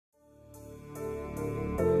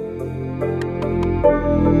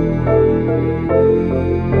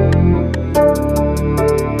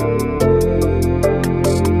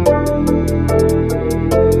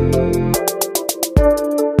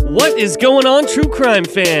is going on, true crime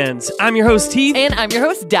fans? I'm your host, Heath. And I'm your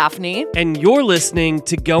host, Daphne. And you're listening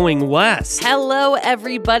to Going West. Hello,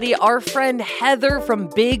 everybody. Our friend Heather from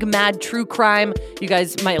Big Mad True Crime. You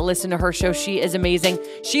guys might listen to her show. She is amazing.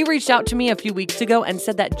 She reached out to me a few weeks ago and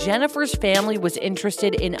said that Jennifer's family was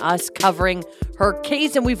interested in us covering her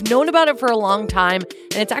case. And we've known about it for a long time.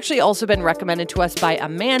 And it's actually also been recommended to us by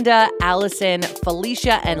Amanda, Allison,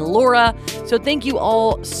 Felicia, and Laura. So thank you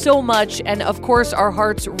all so much. And of course, our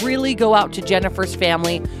hearts really go out to Jennifer's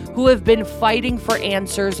family, who have been fighting for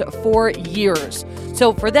answers for years.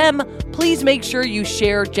 So for them, please make sure you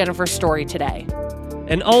share Jennifer's story today.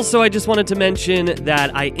 And also, I just wanted to mention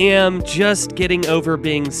that I am just getting over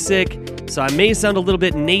being sick, so I may sound a little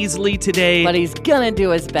bit nasally today. But he's gonna do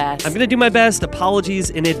his best. I'm gonna do my best. Apologies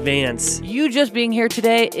in advance. You just being here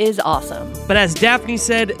today is awesome. But as Daphne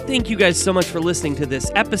said, thank you guys so much for listening to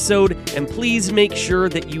this episode, and please make sure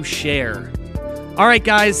that you share. All right,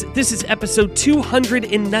 guys, this is episode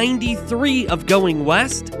 293 of Going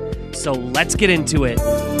West, so let's get into it.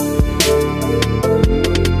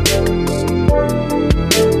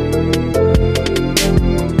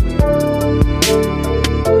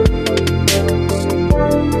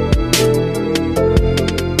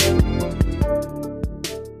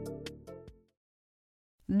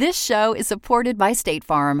 This show is supported by State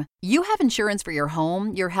Farm. You have insurance for your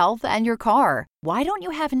home, your health, and your car. Why don't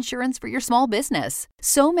you have insurance for your small business?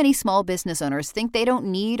 So many small business owners think they don't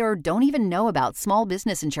need or don't even know about small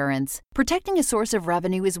business insurance. Protecting a source of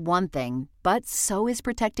revenue is one thing, but so is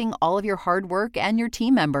protecting all of your hard work and your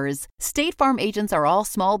team members. State Farm agents are all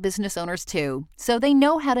small business owners too, so they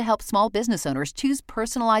know how to help small business owners choose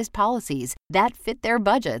personalized policies that fit their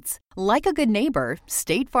budgets. Like a good neighbor,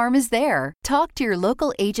 State Farm is there. Talk to your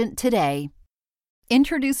local agent today.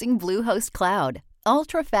 Introducing Bluehost Cloud,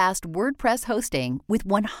 ultra-fast WordPress hosting with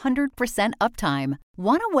 100% uptime.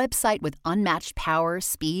 Want a website with unmatched power,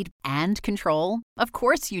 speed, and control? Of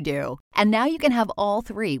course you do. And now you can have all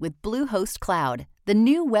three with Bluehost Cloud, the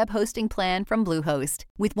new web hosting plan from Bluehost.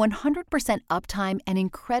 With 100% uptime and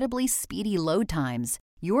incredibly speedy load times,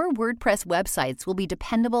 your WordPress websites will be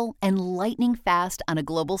dependable and lightning fast on a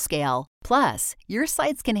global scale. Plus, your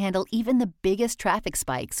sites can handle even the biggest traffic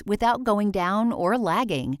spikes without going down or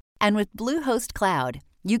lagging. And with Bluehost Cloud,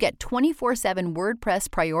 you get 24/7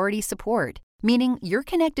 WordPress priority support, meaning you're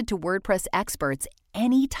connected to WordPress experts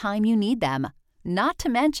anytime you need them. Not to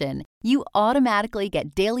mention, you automatically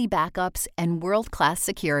get daily backups and world-class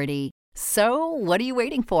security. So, what are you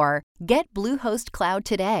waiting for? Get Bluehost Cloud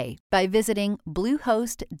today by visiting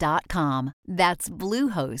Bluehost.com. That's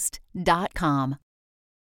Bluehost.com.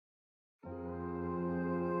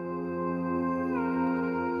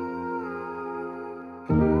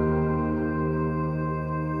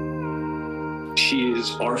 She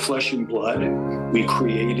is our flesh and blood. We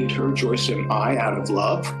created her, Joyce and I, out of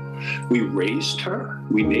love. We raised her,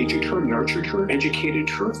 we natured her, nurtured her, educated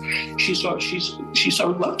her. She's our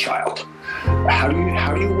love child. How do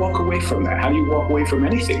you walk away from that? How do you walk away from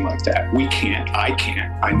anything like that? We can't, I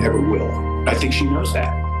can't, I never will. I think she knows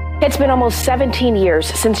that. It's been almost 17 years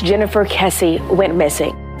since Jennifer Kesse went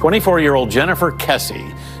missing. 24-year-old Jennifer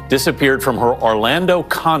Kesse disappeared from her Orlando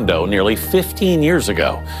condo nearly 15 years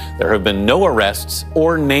ago. There have been no arrests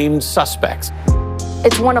or named suspects.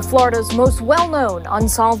 It's one of Florida's most well-known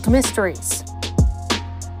unsolved mysteries.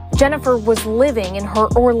 Jennifer was living in her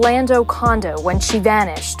Orlando condo when she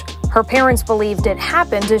vanished. Her parents believed it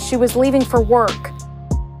happened as she was leaving for work.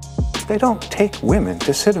 They don't take women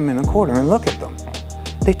to sit them in a corner and look at them.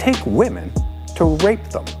 They take women to rape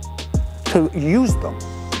them, to use them,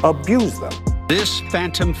 abuse them. This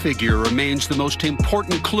phantom figure remains the most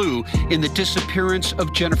important clue in the disappearance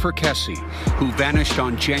of Jennifer Kesse, who vanished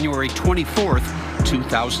on January 24th,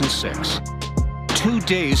 2006. 2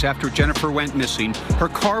 days after Jennifer went missing, her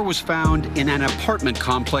car was found in an apartment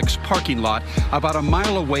complex parking lot about a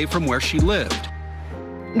mile away from where she lived.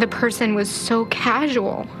 The person was so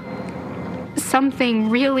casual. Something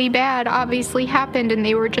really bad obviously happened, and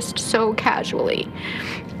they were just so casually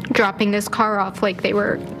dropping this car off like they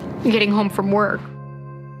were getting home from work.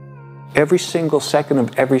 Every single second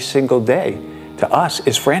of every single day to us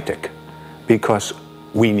is frantic because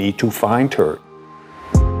we need to find her.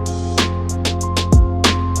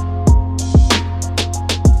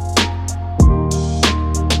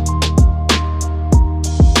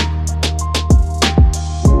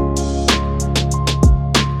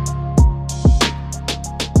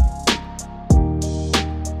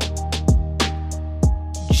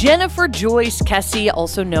 Jennifer Joyce Kesse,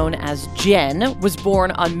 also known as Jen, was born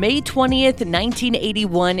on May 20th,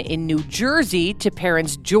 1981 in New Jersey to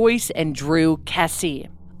parents Joyce and Drew Kesse.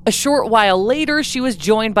 A short while later, she was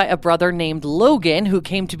joined by a brother named Logan, who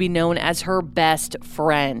came to be known as her best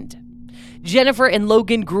friend. Jennifer and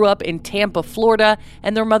Logan grew up in Tampa, Florida,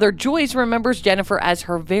 and their mother Joyce remembers Jennifer as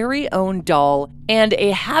her very own doll and a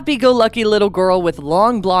happy-go-lucky little girl with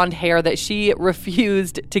long blonde hair that she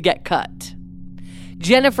refused to get cut.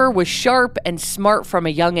 Jennifer was sharp and smart from a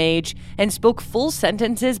young age and spoke full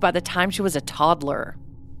sentences by the time she was a toddler.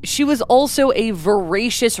 She was also a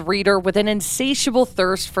voracious reader with an insatiable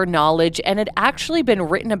thirst for knowledge and had actually been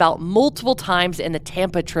written about multiple times in the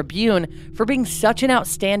Tampa Tribune for being such an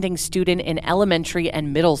outstanding student in elementary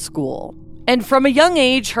and middle school. And from a young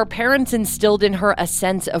age, her parents instilled in her a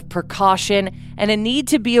sense of precaution and a need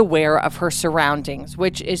to be aware of her surroundings,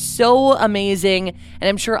 which is so amazing. And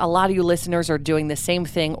I'm sure a lot of you listeners are doing the same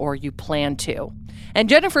thing or you plan to. And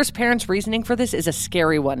Jennifer's parents' reasoning for this is a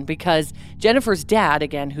scary one because Jennifer's dad,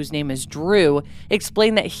 again, whose name is Drew,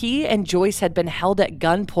 explained that he and Joyce had been held at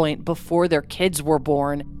gunpoint before their kids were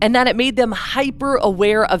born and that it made them hyper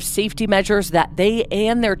aware of safety measures that they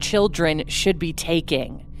and their children should be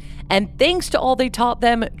taking. And thanks to all they taught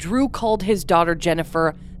them, Drew called his daughter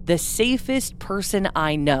Jennifer the safest person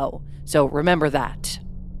I know. So remember that.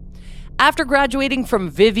 After graduating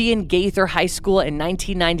from Vivian Gaither High School in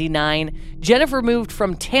 1999, Jennifer moved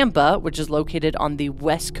from Tampa, which is located on the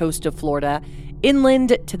west coast of Florida,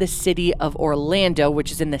 inland to the city of Orlando,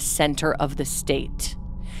 which is in the center of the state.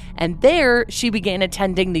 And there, she began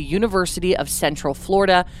attending the University of Central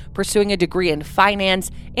Florida, pursuing a degree in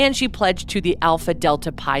finance, and she pledged to the Alpha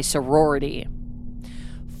Delta Pi sorority.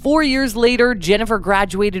 4 years later, Jennifer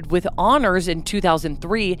graduated with honors in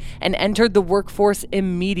 2003 and entered the workforce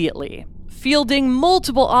immediately. Fielding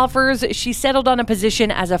multiple offers, she settled on a position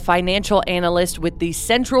as a financial analyst with the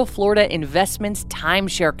Central Florida Investments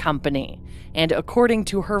Timeshare Company. And according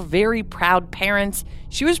to her very proud parents,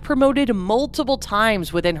 she was promoted multiple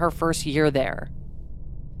times within her first year there.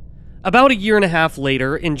 About a year and a half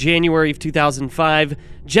later, in January of 2005,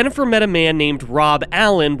 Jennifer met a man named Rob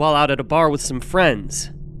Allen while out at a bar with some friends.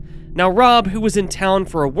 Now, Rob, who was in town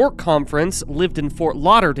for a work conference, lived in Fort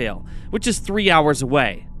Lauderdale, which is 3 hours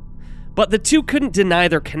away. But the two couldn't deny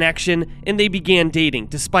their connection, and they began dating,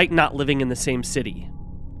 despite not living in the same city.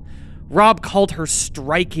 Rob called her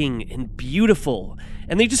striking and beautiful,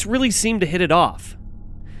 and they just really seemed to hit it off.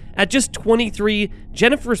 At just 23,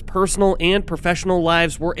 Jennifer's personal and professional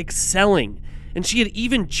lives were excelling, and she had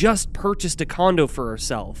even just purchased a condo for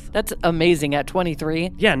herself. That's amazing at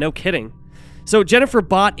 23. Yeah, no kidding. So Jennifer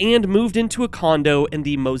bought and moved into a condo in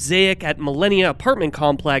the Mosaic at Millennia apartment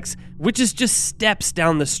complex, which is just steps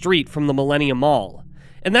down the street from the Millennia Mall.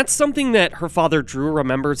 And that's something that her father Drew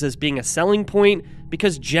remembers as being a selling point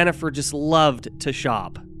because Jennifer just loved to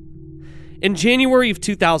shop. In January of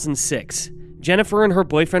 2006, Jennifer and her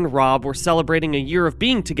boyfriend Rob were celebrating a year of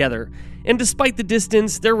being together, and despite the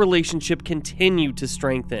distance, their relationship continued to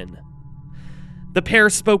strengthen. The pair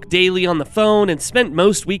spoke daily on the phone and spent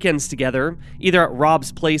most weekends together, either at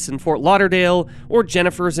Rob's place in Fort Lauderdale or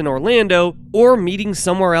Jennifer's in Orlando, or meeting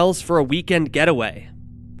somewhere else for a weekend getaway.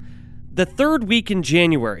 The third week in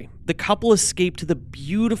January, the couple escaped to the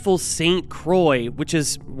beautiful St. Croix, which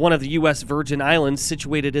is one of the U.S. Virgin Islands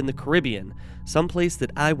situated in the Caribbean, someplace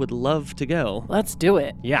that I would love to go. Let's do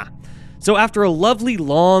it. Yeah. So after a lovely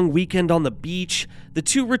long weekend on the beach, the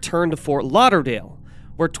two returned to Fort Lauderdale,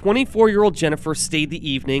 where 24-year-old Jennifer stayed the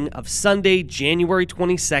evening of Sunday, January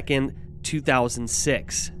 22nd,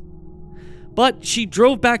 2006. But she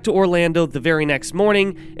drove back to Orlando the very next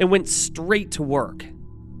morning and went straight to work.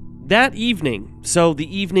 That evening, so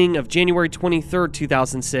the evening of January 23rd,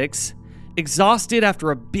 2006, exhausted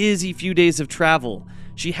after a busy few days of travel,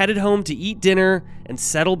 she headed home to eat dinner and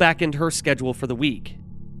settle back into her schedule for the week.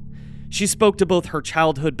 She spoke to both her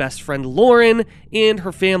childhood best friend Lauren and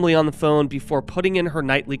her family on the phone before putting in her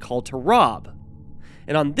nightly call to Rob.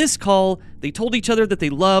 And on this call, they told each other that they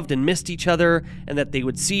loved and missed each other and that they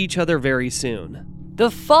would see each other very soon.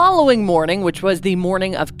 The following morning, which was the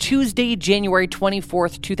morning of Tuesday, January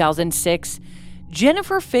 24th, 2006,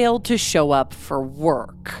 Jennifer failed to show up for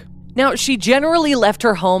work. Now, she generally left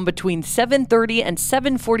her home between 7:30 and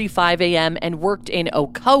 7:45 a.m. and worked in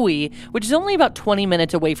Ocoee, which is only about 20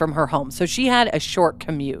 minutes away from her home, so she had a short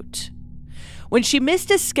commute. When she missed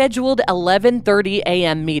a scheduled 11:30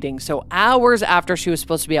 a.m. meeting, so hours after she was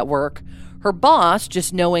supposed to be at work, her boss,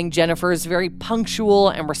 just knowing Jennifer's very punctual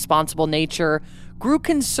and responsible nature, grew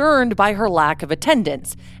concerned by her lack of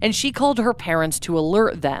attendance, and she called her parents to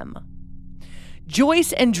alert them.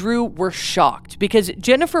 Joyce and Drew were shocked because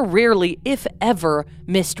Jennifer rarely, if ever,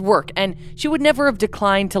 missed work, and she would never have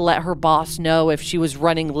declined to let her boss know if she was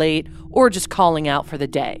running late or just calling out for the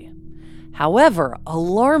day. However,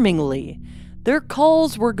 alarmingly, their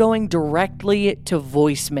calls were going directly to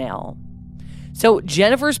voicemail. So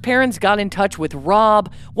Jennifer's parents got in touch with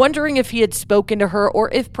Rob, wondering if he had spoken to her or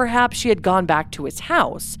if perhaps she had gone back to his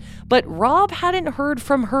house. But Rob hadn't heard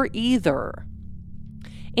from her either.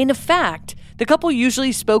 In fact, the couple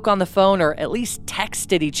usually spoke on the phone or at least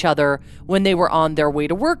texted each other when they were on their way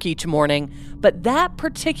to work each morning. But that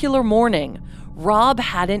particular morning, Rob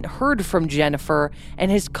hadn't heard from Jennifer and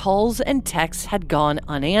his calls and texts had gone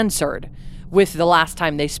unanswered, with the last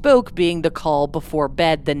time they spoke being the call before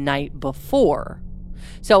bed the night before.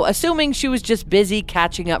 So assuming she was just busy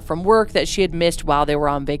catching up from work that she had missed while they were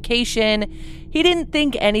on vacation, he didn't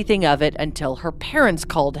think anything of it until her parents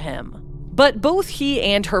called him. But both he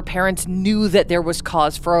and her parents knew that there was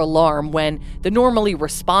cause for alarm when the normally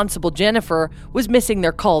responsible Jennifer was missing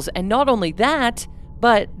their calls. And not only that,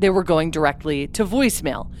 but they were going directly to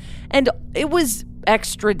voicemail. And it was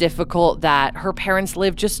extra difficult that her parents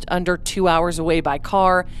lived just under 2 hours away by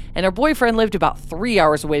car, and her boyfriend lived about 3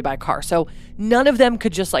 hours away by car. So none of them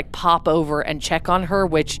could just pop over and check on her,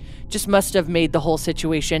 which just must have made the whole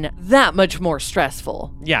situation that much more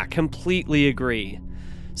stressful. Yeah, completely agree.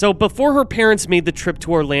 So before her parents made the trip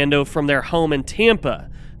to Orlando from their home in Tampa,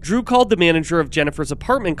 Drew called the manager of Jennifer's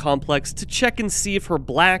apartment complex to check and see if her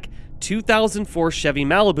black 2004 Chevy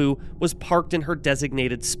Malibu was parked in her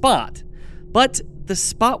designated spot. But the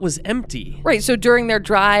spot was empty. Right, so during their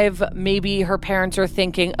drive, maybe her parents are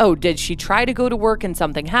thinking, oh, did she try to go to work and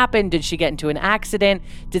something happened? Did she get into an accident?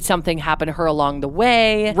 Did something happen to her along the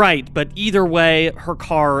way? Right, but either way, her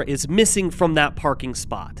car is missing from that parking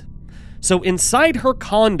spot. So inside her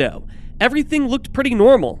condo, everything looked pretty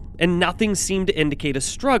normal, and nothing seemed to indicate a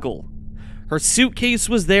struggle. Her suitcase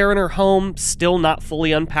was there in her home, still not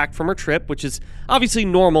fully unpacked from her trip, which is obviously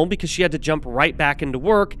normal because she had to jump right back into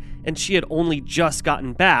work, and she had only just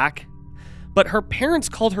gotten back. But her parents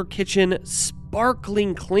called her kitchen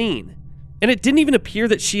sparkling clean, and it didn't even appear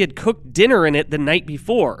that she had cooked dinner in it the night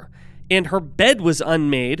before. And her bed was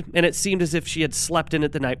unmade, and it seemed as if she had slept in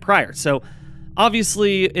it the night prior. So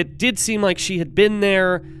obviously, it did seem like she had been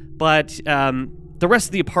there, but the rest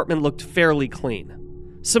of the apartment looked fairly clean.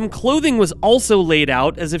 Some clothing was also laid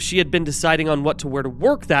out as if she had been deciding on what to wear to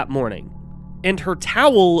work that morning, and her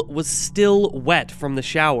towel was still wet from the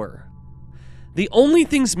shower. The only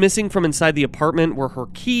things missing from inside the apartment were her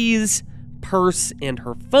keys, purse, and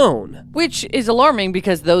her phone. Which is alarming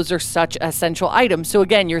because those are such essential items. So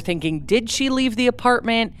again, you're thinking, did she leave the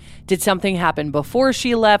apartment? Did something happen before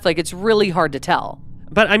she left? It's really hard to tell.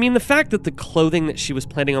 But I mean, the fact that the clothing that she was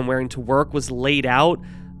planning on wearing to work was laid out,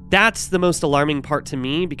 that's the most alarming part to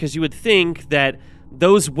me, because you would think that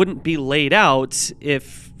those wouldn't be laid out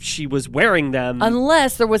if she was wearing them.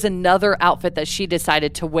 Unless there was another outfit that she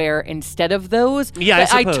decided to wear instead of those. Yeah,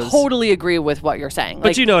 I suppose. I totally agree with what you're saying.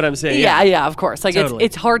 But you know what I'm saying. Yeah, of course. Totally.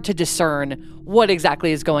 It's hard to discern what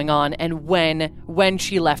exactly is going on and when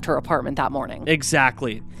she left her apartment that morning.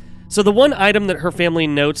 Exactly. So the one item that her family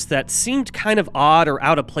notes that seemed kind of odd or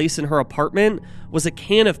out of place in her apartment was a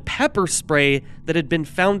can of pepper spray that had been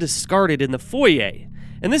found discarded in the foyer.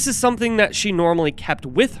 And this is something that she normally kept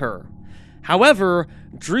with her. However,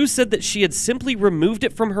 Drew said that she had simply removed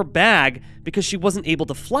it from her bag because she wasn't able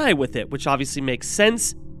to fly with it, which obviously makes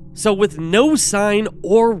sense. So with no sign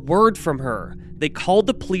or word from her, they called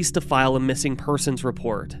the police to file a missing persons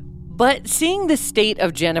report. But seeing the state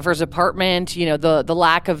of Jennifer's apartment, the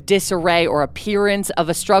lack of disarray or appearance of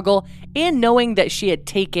a struggle, and knowing that she had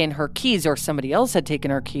taken her keys, or somebody else had taken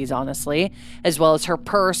her keys, honestly, as well as her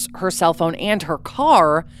purse, her cell phone, and her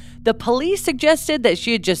car, the police suggested that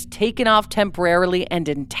she had just taken off temporarily and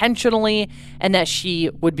intentionally, and that she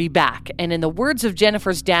would be back. And in the words of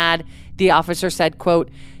Jennifer's dad, the officer said, quote,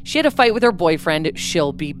 "She had a fight with her boyfriend,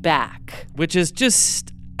 she'll be back." Which is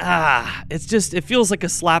just... it feels like a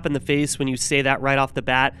slap in the face when you say that right off the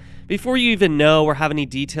bat. Before you even know or have any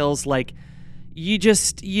details, you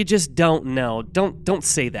just don't know. Don't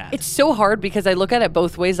say that. It's so hard because I look at it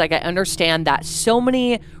both ways. I understand that so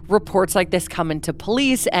many reports like this come into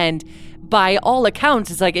police, and by all accounts,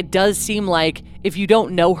 it's it does seem like if you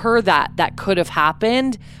don't know her, that could have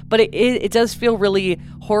happened. But it does feel really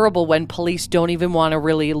horrible when police don't even want to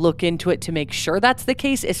really look into it to make sure that's the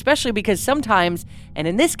case, especially because sometimes, and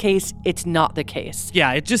in this case, it's not the case.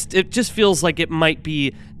 Yeah, it just feels like it might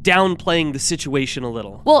be downplaying the situation a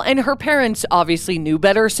little. Well, and her parents obviously knew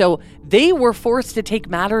better, so they were forced to take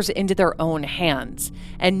matters into their own hands.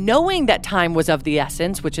 And knowing that time was of the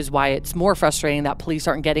essence, which is why it's more frustrating that police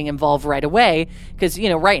aren't getting involved right away, because,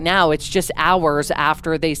 right now it's just hours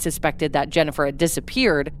after they suspected that Jennifer had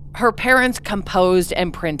disappeared, her parents composed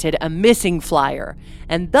and printed a missing flyer.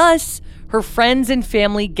 And thus, Her friends and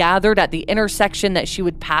family gathered at the intersection that she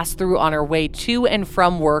would pass through on her way to and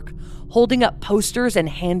from work, holding up posters and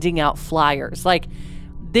handing out flyers. Like,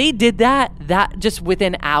 they did that just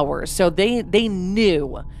within hours. So they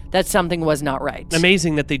knew that something was not right.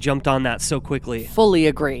 Amazing that they jumped on that so quickly. Fully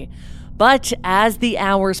agree. But as the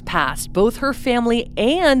hours passed, both her family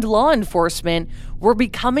and law enforcement were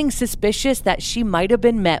becoming suspicious that she might have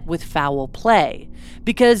been met with foul play.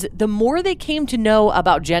 Because the more they came to know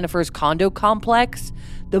about Jennifer's condo complex,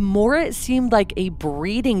 the more it seemed like a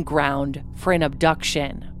breeding ground for an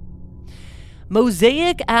abduction.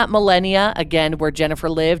 Mosaic at Millennia, again where Jennifer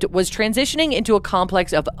lived, was transitioning into a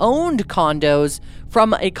complex of owned condos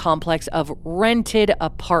from a complex of rented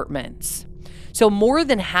apartments. So more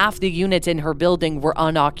than half the units in her building were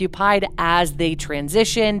unoccupied as they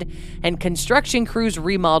transitioned, and construction crews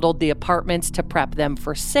remodeled the apartments to prep them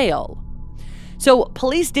for sale. So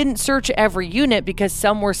police didn't search every unit because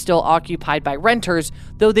some were still occupied by renters,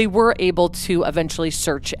 though they were able to eventually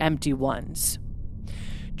search empty ones.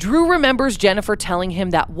 Drew remembers Jennifer telling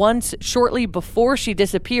him that once, shortly before she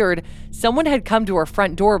disappeared, someone had come to her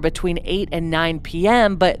front door between 8 and 9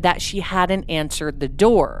 p.m., but that she hadn't answered the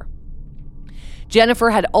door. Jennifer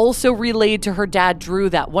had also relayed to her dad, Drew,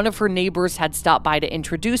 that one of her neighbors had stopped by to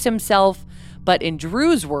introduce himself, but in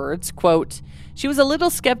Drew's words, quote, she was a little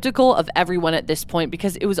skeptical of everyone at this point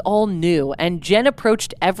because it was all new, and Jen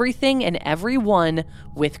approached everything and everyone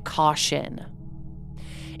with caution.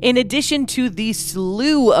 In addition to the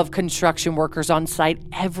slew of construction workers on site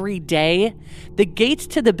every day, the gates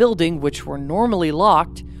to the building, which were normally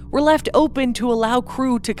locked, were left open to allow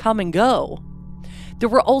crew to come and go. There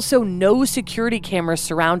were also no security cameras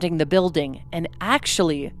surrounding the building, and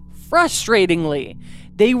actually, frustratingly,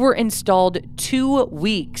 they were installed 2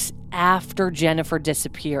 weeks after Jennifer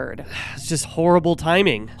disappeared. It's just horrible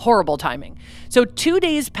timing. Horrible timing. So 2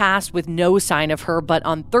 days passed with no sign of her, but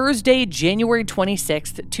on Thursday, January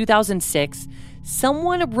 26th, 2006,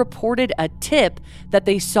 someone reported a tip that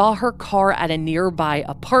they saw her car at a nearby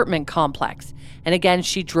apartment complex. And again,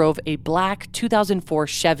 she drove a black 2004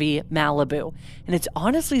 Chevy Malibu. And it's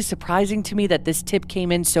honestly surprising to me that this tip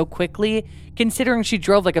came in so quickly, considering she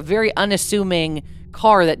drove like a very unassuming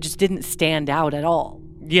car that just didn't stand out at all.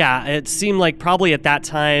 Yeah, it seemed like probably at that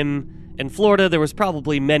time in Florida, there was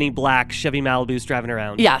probably many black Chevy Malibus driving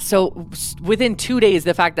around. Yeah, so within 2 days,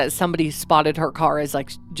 the fact that somebody spotted her car is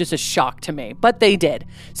like just a shock to me. But they did.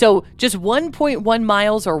 So just 1.1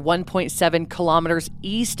 miles or 1.7 kilometers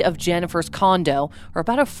east of Jennifer's condo, or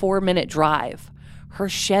about a 4-minute drive, her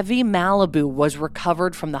Chevy Malibu was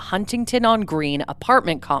recovered from the Huntington on Green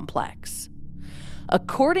apartment complex.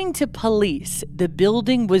 According to police, the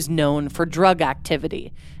building was known for drug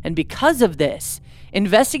activity, and because of this,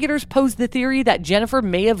 investigators posed the theory that Jennifer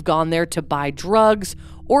may have gone there to buy drugs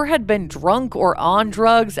or had been drunk or on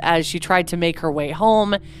drugs as she tried to make her way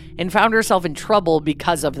home and found herself in trouble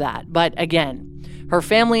because of that. But again, her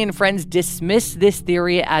family and friends dismissed this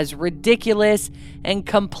theory as ridiculous and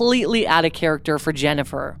completely out of character for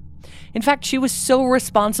Jennifer. In fact, she was so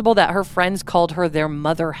responsible that her friends called her their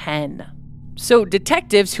mother hen. So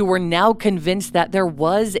detectives, who were now convinced that there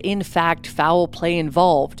was in fact foul play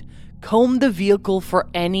involved, combed the vehicle for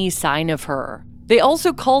any sign of her. They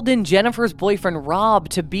also called in Jennifer's boyfriend Rob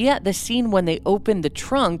to be at the scene when they opened the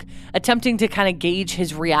trunk, attempting to kind of gauge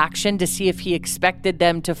his reaction to see if he expected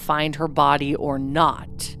them to find her body or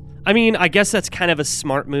not. I mean, I guess that's kind of a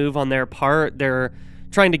smart move on their part. They're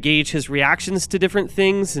trying to gauge his reactions to different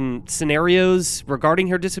things and scenarios regarding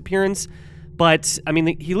her disappearance. But, I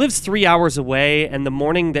mean, he lives 3 hours away, and the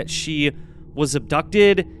morning that she was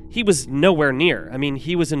abducted, he was nowhere near. I mean,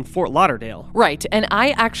 he was in Fort Lauderdale. Right, and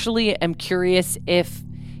I actually am curious if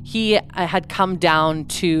he had come down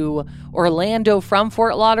to Orlando from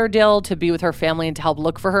Fort Lauderdale to be with her family and to help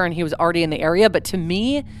look for her, and he was already in the area. But to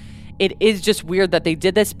me, it is just weird that they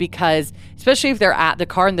did this because, especially if they're at the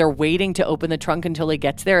car and they're waiting to open the trunk until he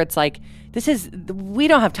gets there, it's like, we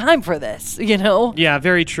don't have time for this, you know? Yeah,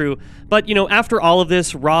 very true. But, after all of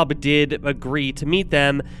this, Rob did agree to meet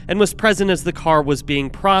them and was present as the car was being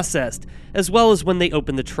processed, as well as when they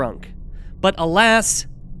opened the trunk. But alas,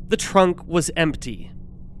 the trunk was empty.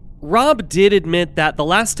 Rob did admit that the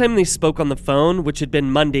last time they spoke on the phone, which had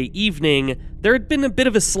been Monday evening, there had been a bit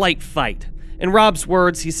of a slight fight. In Rob's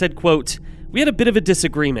words, he said, quote, "We had a bit of a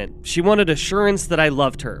disagreement. She wanted assurance that I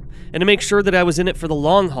loved her, and to make sure that I was in it for the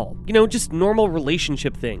long haul. Just normal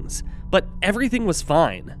relationship things. But everything was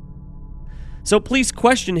fine." So police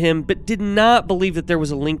questioned him, but did not believe that there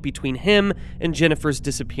was a link between him and Jennifer's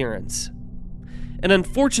disappearance. And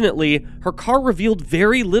unfortunately, her car revealed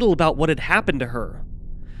very little about what had happened to her.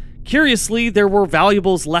 Curiously, there were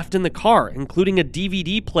valuables left in the car, including a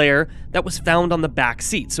DVD player that was found on the back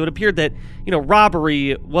seat. So it appeared that,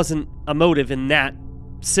 robbery wasn't a motive in that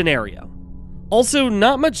scenario. Also,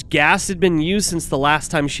 not much gas had been used since the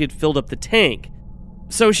last time she had filled up the tank.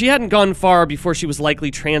 So she hadn't gone far before she was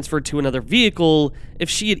likely transferred to another vehicle, if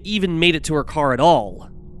she had even made it to her car at all.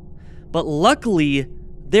 But luckily,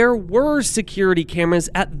 there were security cameras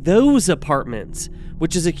at those apartments,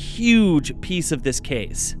 which is a huge piece of this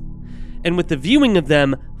case. And with the viewing of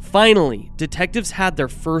them, finally, detectives had their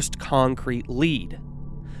first concrete lead.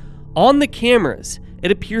 On the cameras,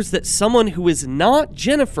 it appears that someone who is not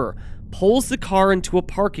Jennifer pulls the car into a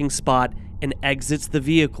parking spot and exits the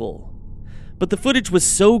vehicle. But the footage was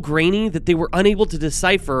so grainy that they were unable to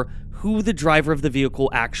decipher who the driver of the vehicle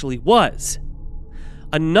actually was.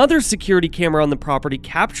 Another security camera on the property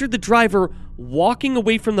captured the driver walking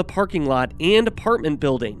away from the parking lot and apartment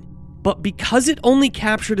building. But because it only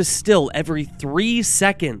captured a still every 3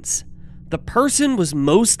 seconds, the person was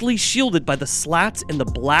mostly shielded by the slats in the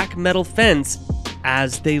black metal fence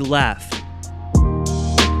as they left.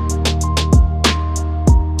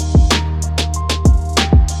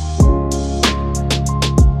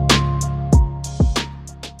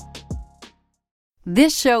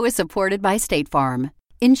 This show is supported by State Farm.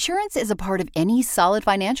 Insurance is a part of any solid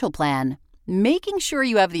financial plan. Making sure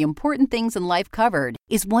you have the important things in life covered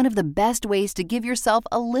is one of the best ways to give yourself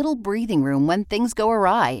a little breathing room when things go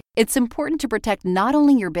awry. It's important to protect not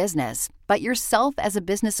only your business, but yourself as a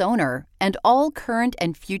business owner and all current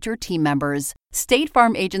and future team members. State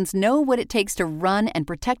Farm agents know what it takes to run and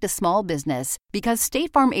protect a small business because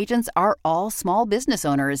State Farm agents are all small business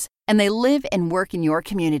owners and they live and work in your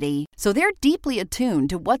community. So they're deeply attuned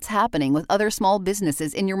to what's happening with other small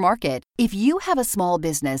businesses in your market. If you have a small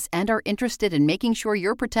business and are interested in making sure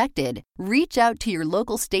you're protected, reach out to your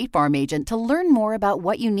local State Farm agent to learn more about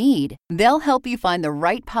what you need. They'll help you find the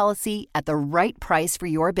right policy at the right price for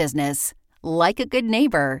your business. Like a good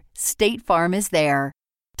neighbor, State Farm is there.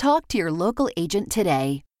 Talk to your local agent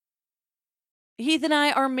today. Heath and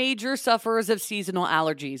I are major sufferers of seasonal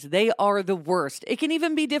allergies. They are the worst. It can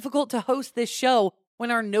even be difficult to host this show when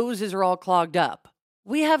our noses are all clogged up.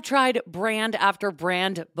 We have tried brand after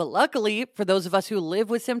brand, but luckily, for those of us who live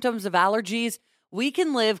with symptoms of allergies, we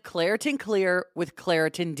can live Claritin Clear with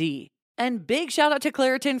Claritin D. And big shout out to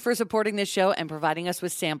Claritin for supporting this show and providing us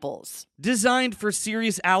with samples. Designed for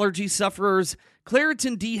serious allergy sufferers,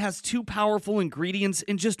 Claritin D has 2 powerful ingredients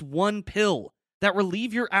in just 1 pill that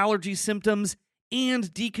relieve your allergy symptoms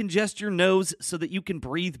and decongest your nose so that you can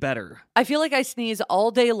breathe better. I feel like I sneeze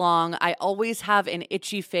all day long. I always have an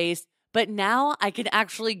itchy face, but now I can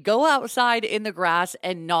actually go outside in the grass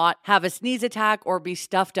and not have a sneeze attack or be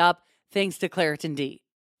stuffed up thanks to Claritin D.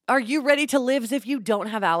 Are you ready to live as if you don't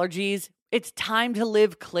have allergies? It's time to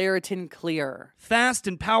live Claritin Clear. Fast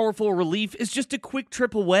and powerful relief is just a quick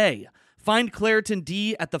trip away. Find Claritin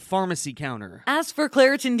D at the pharmacy counter. Ask for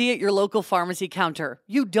Claritin D at your local pharmacy counter.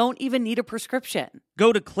 You don't even need a prescription.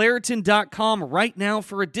 Go to Claritin.com right now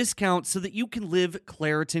for a discount so that you can live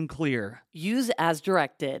Claritin Clear. Use as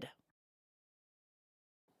directed.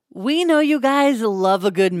 We know you guys love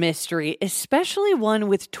a good mystery, especially one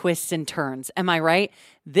with twists and turns. Am I right?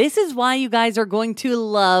 This is why you guys are going to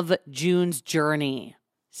love June's Journey.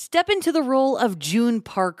 Step into the role of June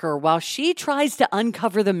Parker while she tries to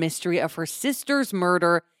uncover the mystery of her sister's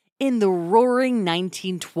murder in the roaring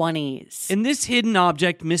 1920s. In this hidden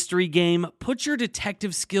object mystery game, put your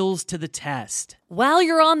detective skills to the test. While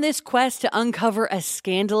you're on this quest to uncover a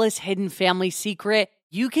scandalous hidden family secret,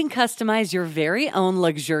 you can customize your very own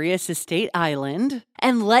luxurious estate island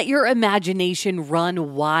and let your imagination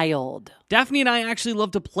run wild. Daphne and I actually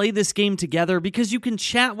love to play this game together because you can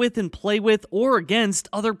chat with and play with or against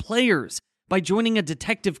other players by joining a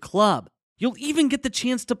detective club. You'll even get the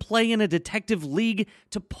chance to play in a detective league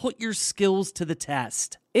to put your skills to the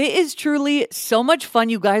test. It is truly so much fun.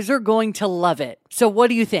 You guys are going to love it. So what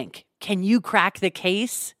do you think? Can you crack the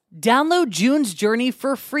case? Download June's Journey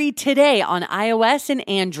for free today on iOS and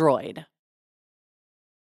Android.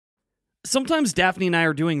 Sometimes Daphne and I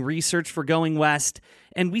are doing research for Going West,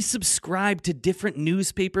 and we subscribe to different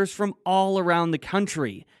newspapers from all around the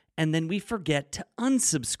country, and then we forget to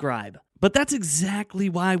unsubscribe. But that's exactly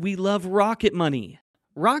why we love Rocket Money.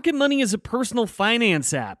 Rocket Money is a personal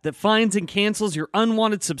finance app that finds and cancels your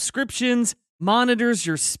unwanted subscriptions, monitors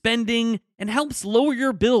your spending, and helps lower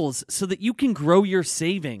your bills so that you can grow your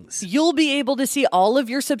savings. You'll be able to see all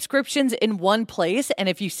of your subscriptions in one place, and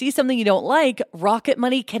if you see something you don't like, Rocket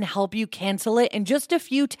Money can help you cancel it in just a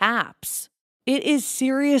few taps. It is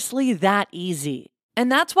seriously that easy.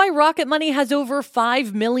 And that's why Rocket Money has over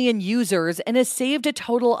 5 million users and has saved a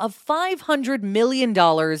total of $500 million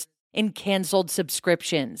in canceled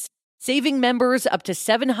subscriptions, saving members up to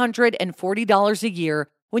 $740 a year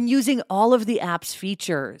when using all of the app's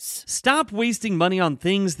features. Stop wasting money on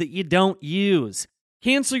things that you don't use.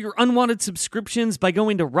 Cancel your unwanted subscriptions by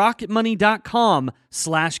going to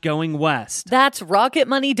rocketmoney.com/goingwest. That's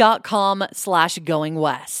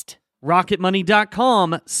rocketmoney.com/goingwest.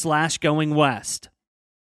 rocketmoney.com/goingwest.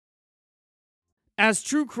 As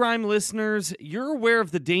true crime listeners, you're aware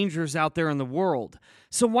of the dangers out there in the world,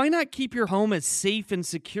 so why not keep your home as safe and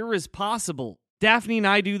secure as possible? Daphne and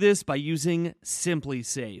I do this by using Simply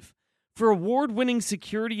Safe. For award-winning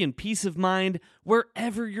security and peace of mind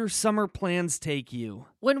wherever your summer plans take you.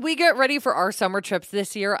 When we get ready for our summer trips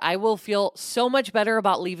this year, I will feel so much better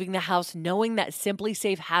about leaving the house knowing that Simply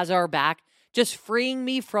Safe has our back, just freeing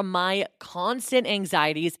me from my constant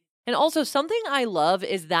anxieties. And also, something I love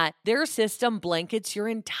is that their system blankets your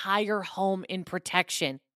entire home in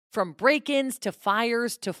protection, from break-ins to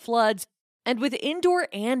fires to floods. And with indoor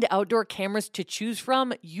and outdoor cameras to choose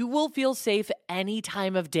from, you will feel safe any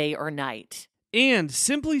time of day or night. And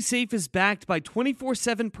Simply Safe is backed by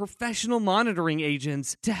 24/7 professional monitoring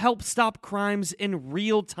agents to help stop crimes in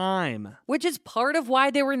real time. Which is part of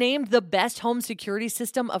why they were named the best home security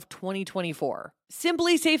system of 2024.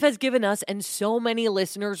 Simply Safe has given us and so many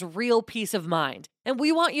listeners real peace of mind, and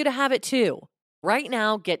we want you to have it too. Right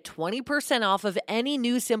now, get 20% off of any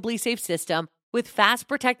new Simply Safe system with Fast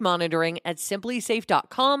Protect monitoring at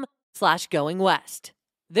simplysafe.com/goingwest.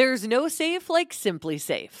 There's no safe like Simply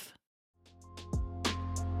Safe.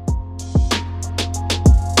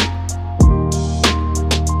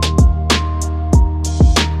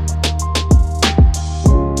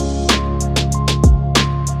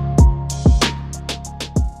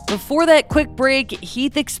 Before that quick break,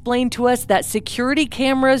 Heath explained to us that security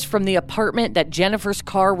cameras from the apartment that Jennifer's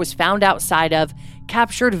car was found outside of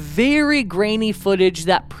captured very grainy footage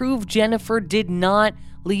that proved Jennifer did not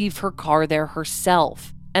leave her car there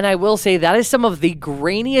herself. And I will say that is some of the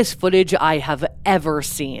grainiest footage I have ever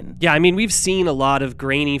seen. Yeah, I mean, we've seen a lot of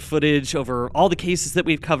grainy footage over all the cases that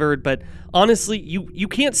we've covered, but honestly, you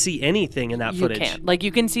can't see anything in that footage. You can't. Like,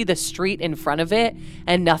 you can see the street in front of it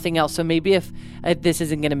and nothing else. So maybe if this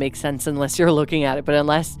isn't going to make sense unless you're looking at it, but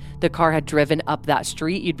unless the car had driven up that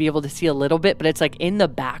street, you'd be able to see a little bit, but it's like in the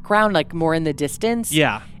background, like more in the distance.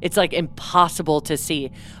 Yeah. It's like impossible to see.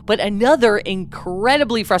 But another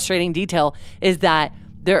incredibly frustrating detail is that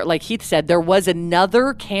there, like Heath said, there was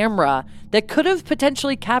another camera that could have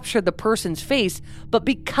potentially captured the person's face, but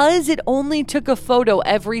because it only took a photo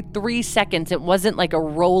every 3 seconds, it wasn't like a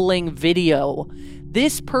rolling video,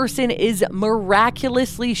 this person is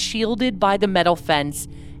miraculously shielded by the metal fence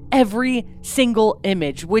every single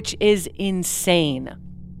image, which is insane.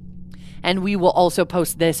 And we will also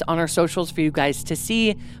post this on our socials for you guys to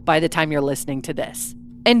see by the time you're listening to this.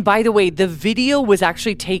 And by the way, the video was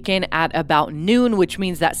actually taken at about noon, which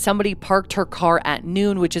means that somebody parked her car at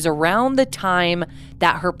noon, which is around the time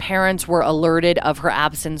that her parents were alerted of her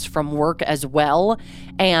absence from work as well.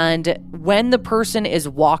 And when the person is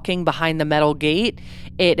walking behind the metal gate,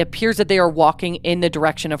 it appears that they are walking in the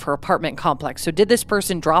direction of her apartment complex. So did this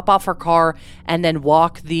person drop off her car and then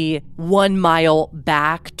walk the 1 mile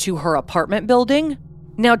back to her apartment building?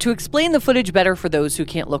 Now, to explain the footage better for those who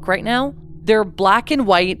can't look right now, they're black and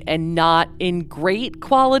white and not in great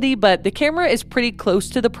quality, but the camera is pretty close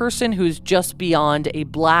to the person who's just beyond a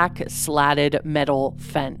black slatted metal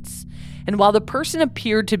fence. And while the person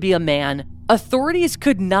appeared to be a man, authorities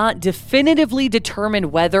could not definitively determine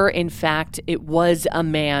whether, in fact, it was a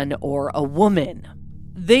man or a woman.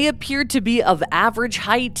 They appeared to be of average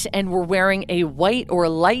height and were wearing a white or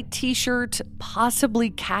light t-shirt, possibly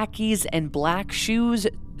khakis and black shoes,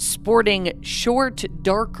 sporting short,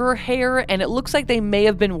 darker hair, and it looks like they may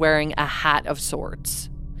have been wearing a hat of sorts.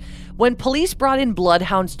 When police brought in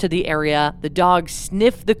bloodhounds to the area, the dog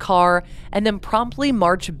sniffed the car and then promptly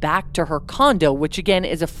marched back to her condo, which again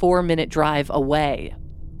is a 4-minute drive away.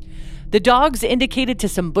 The dogs indicated to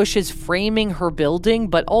some bushes framing her building,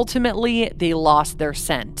 but ultimately they lost their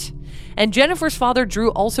scent. And Jennifer's father, Drew,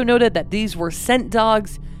 also noted that these were scent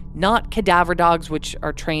dogs, not cadaver dogs, which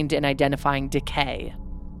are trained in identifying decay.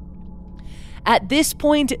 At this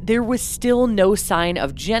point, there was still no sign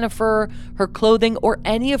of Jennifer, her clothing, or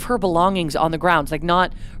any of her belongings on the grounds. Like,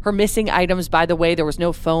 not her missing items, by the way. There was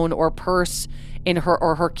no phone or purse in her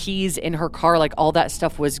or her keys in her car. Like, all that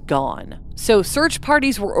stuff was gone. So search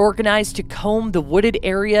parties were organized to comb the wooded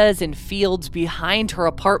areas and fields behind her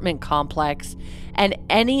apartment complex. and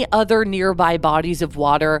any other nearby bodies of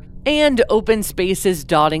water and open spaces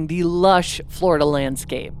dotting the lush Florida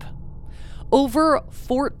landscape. Over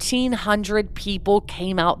 1,400 people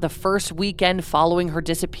came out the first weekend following her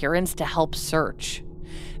disappearance to help search.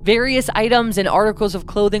 Various items and articles of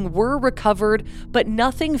clothing were recovered, but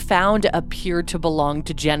nothing found appeared to belong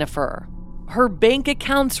to Jennifer. Her bank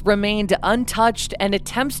accounts remained untouched, and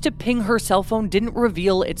attempts to ping her cell phone didn't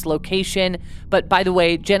reveal its location. But by the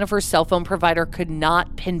way, Jennifer's cell phone provider could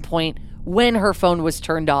not pinpoint when her phone was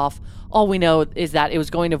turned off. All we know is that it was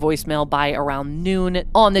going to voicemail by around noon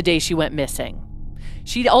on the day she went missing.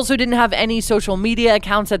 She also didn't have any social media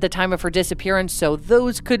accounts at the time of her disappearance, so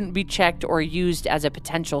those couldn't be checked or used as a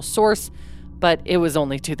potential source, but it was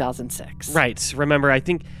only 2006. Right. Remember, I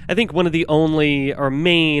think one of the only or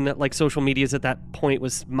main social medias at that point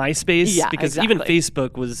was MySpace. Yeah, because exactly. even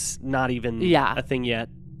Facebook was not even a thing yet.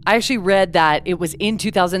 I actually read that it was in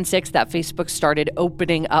 2006 that Facebook started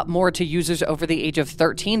opening up more to users over the age of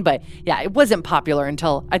 13, but yeah, it wasn't popular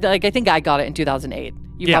until, I think I got it in 2008.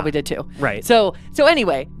 You probably did too. Right. So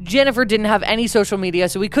anyway, Jennifer didn't have any social media,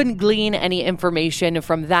 so we couldn't glean any information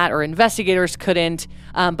from that, or investigators couldn't.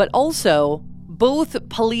 But also, both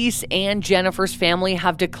police and Jennifer's family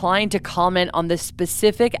have declined to comment on the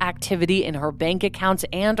specific activity in her bank accounts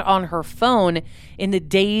and on her phone in the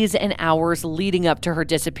days and hours leading up to her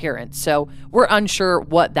disappearance. So we're unsure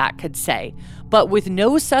what that could say. But with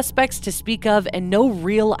no suspects to speak of and no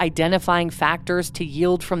real identifying factors to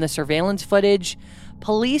yield from the surveillance footage,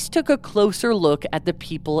 police took a closer look at the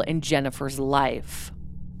people in Jennifer's life.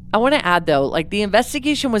 I want to add, though, the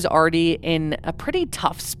investigation was already in a pretty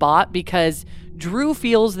tough spot because Drew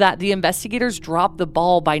feels that the investigators dropped the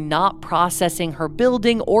ball by not processing her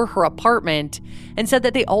building or her apartment, and said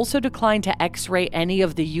that they also declined to x-ray any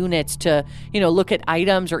of the units to, look at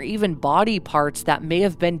items or even body parts that may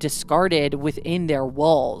have been discarded within their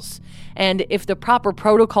walls. And if the proper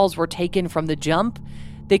protocols were taken from the jump,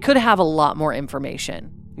 they could have a lot more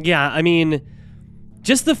information. Yeah, I mean,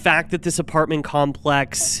 just the fact that this apartment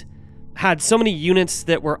complex had so many units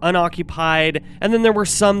that were unoccupied, and then there were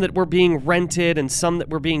some that were being rented and some that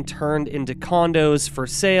were being turned into condos for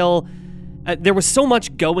sale. There was so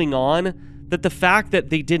much going on that the fact that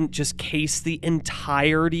they didn't just case the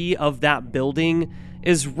entirety of that building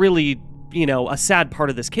is really, a sad part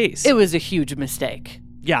of this case. It was a huge mistake.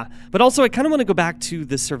 Yeah, but also I kind of want to go back to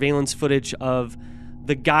the surveillance footage of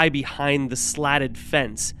the guy behind the slatted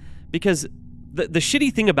fence, because the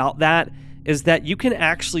shitty thing about that is that you can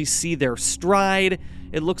actually see their stride.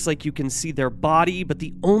 It looks like you can see their body, but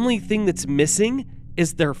the only thing that's missing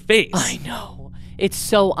is their face. I know. It's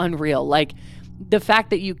so unreal. The fact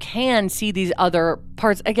that you can see these other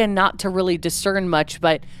parts, again, not to really discern much,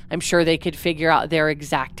 but I'm sure they could figure out their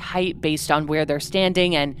exact height based on where they're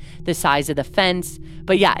standing and the size of the fence.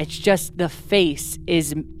 But yeah, it's just the face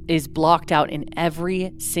is blocked out in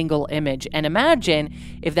every single image. And imagine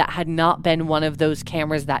if that had not been one of those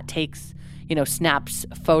cameras that takes, snaps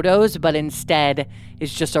photos, but instead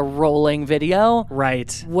is just a rolling video.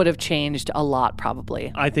 Right. Would have changed a lot,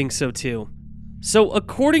 probably. I think so too. So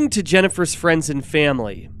according to Jennifer's friends and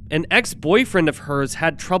family, an ex-boyfriend of hers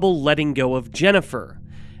had trouble letting go of Jennifer,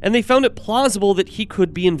 and they found it plausible that he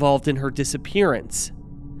could be involved in her disappearance.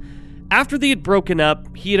 After they had broken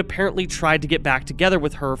up, he had apparently tried to get back together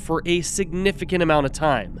with her for a significant amount of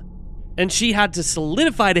time, and she had to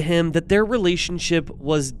solidify to him that their relationship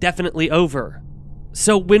was definitely over.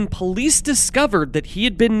 So when police discovered that he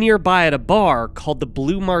had been nearby at a bar called the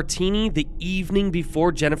Blue Martini the evening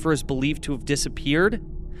before Jennifer is believed to have disappeared,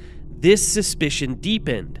 this suspicion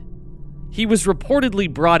deepened. He was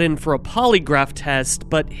reportedly brought in for a polygraph test,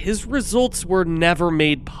 but his results were never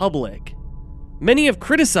made public. Many have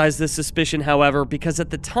criticized this suspicion, however, because at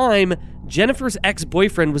the time, Jennifer's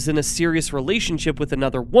ex-boyfriend was in a serious relationship with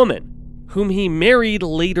another woman, whom he married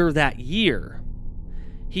later that year.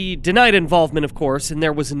 He denied involvement, of course, and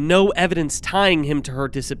there was no evidence tying him to her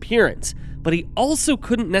disappearance, but he also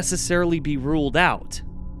couldn't necessarily be ruled out.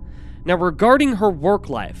 Now, regarding her work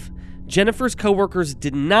life, Jennifer's coworkers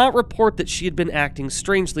did not report that she had been acting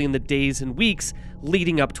strangely in the days and weeks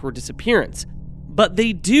leading up to her disappearance, but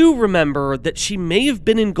they do remember that she may have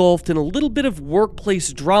been engulfed in a little bit of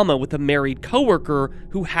workplace drama with a married coworker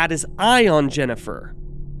who had his eye on Jennifer.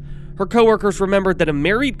 Her coworkers remembered that a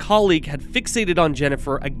married colleague had fixated on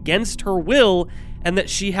Jennifer against her will and that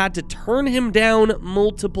she had to turn him down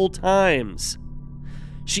multiple times.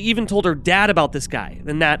 She even told her dad about this guy,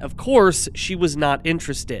 and that, of course, she was not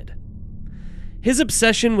interested. His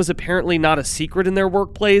obsession was apparently not a secret in their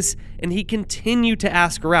workplace, and he continued to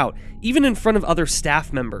ask her out, even in front of other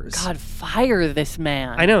staff members. God, fire this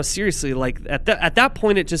man. I know, seriously, like at that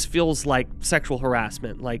point it just feels like sexual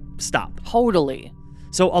harassment. Like, stop. Totally.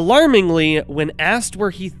 So alarmingly, when asked where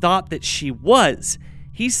he thought that she was,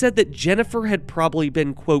 he said that Jennifer had probably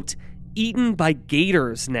been, quote, eaten by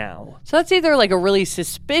gators now. So that's either like a really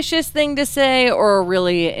suspicious thing to say or a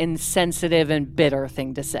really insensitive and bitter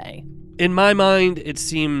thing to say. In my mind, it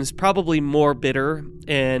seems probably more bitter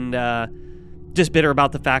and just bitter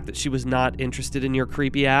about the fact that she was not interested in your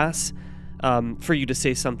creepy ass for you to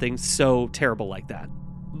say something so terrible like that.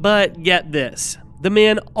 But get this. The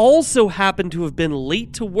man also happened to have been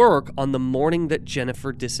late to work on the morning that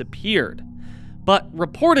Jennifer disappeared. But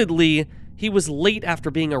reportedly, he was late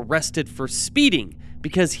after being arrested for speeding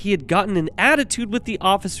because he had gotten an attitude with the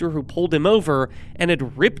officer who pulled him over and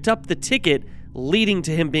had ripped up the ticket, leading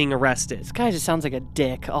to him being arrested. This guy just sounds like a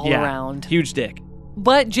dick all around. Huge dick.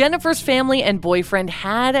 But Jennifer's family and boyfriend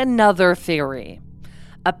had another theory.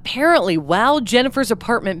 Apparently, while Jennifer's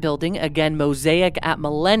apartment building, again Mosaic at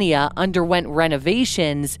Millennia, underwent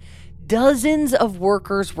renovations, dozens of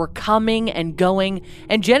workers were coming and going,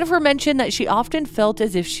 and Jennifer mentioned that she often felt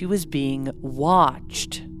as if she was being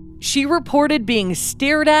watched. She reported being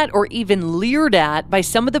stared at or even leered at by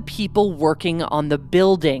some of the people working on the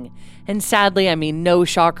building. And sadly, I mean, no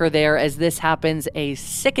shocker there, as this happens a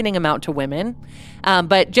sickening amount to women.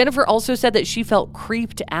 But Jennifer also said that she felt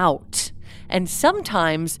creeped out. And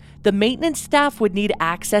sometimes the maintenance staff would need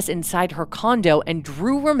access inside her condo, and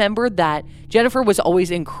Drew remembered that Jennifer was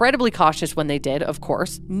always incredibly cautious when they did, of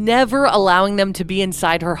course, never allowing them to be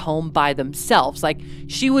inside her home by themselves. Like,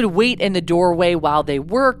 she would wait in the doorway while they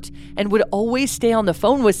worked and would always stay on the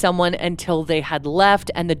phone with someone until they had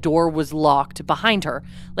left and the door was locked behind her.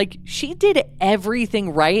 Like, she did everything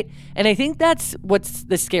right, and I think that's what's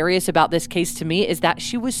the scariest about this case to me, is that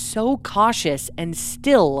she was so cautious and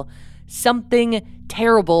still something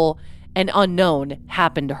terrible and unknown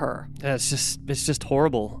happened to her. Yeah, it's just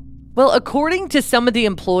horrible. Well, according to some of the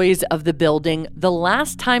employees of the building, the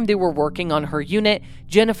last time they were working on her unit,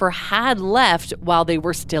 Jennifer had left while they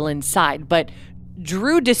were still inside. But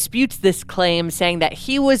Drew disputes this claim, saying that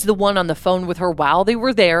he was the one on the phone with her while they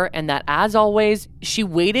were there, and that, as always, she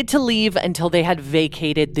waited to leave until they had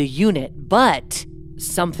vacated the unit. But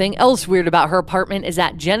something else weird about her apartment is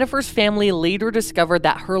that Jennifer's family later discovered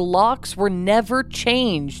that her locks were never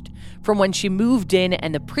changed from when she moved in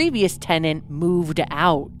and the previous tenant moved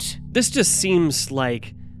out. This just seems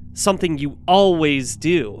like something you always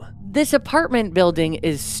do. This apartment building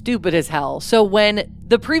is stupid as hell. So when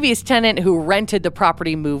the previous tenant who rented the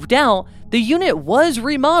property moved out, the unit was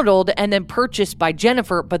remodeled and then purchased by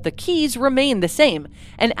Jennifer, but the keys remained the same.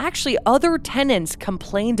 And actually, other tenants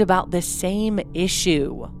complained about the same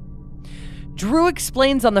issue. Drew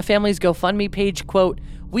explains on the family's GoFundMe page, quote,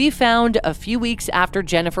 "We found a few weeks after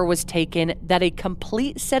Jennifer was taken that a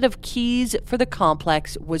complete set of keys for the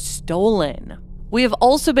complex was stolen. We have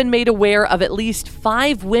also been made aware of at least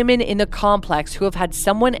 5 women in the complex who have had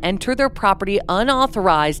someone enter their property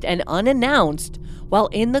unauthorized and unannounced while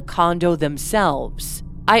in the condo themselves.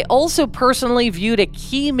 I also personally viewed a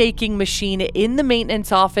key-making machine in the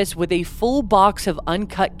maintenance office with a full box of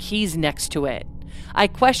uncut keys next to it. I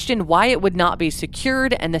questioned why it would not be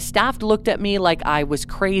secured, and the staff looked at me like I was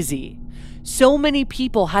crazy. So many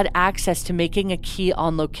people had access to making a key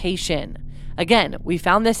on location. Again, we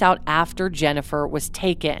found this out after Jennifer was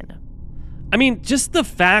taken." I mean, just the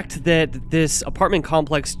fact that this apartment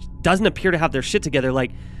complex doesn't appear to have their shit together,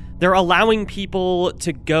 like, they're allowing people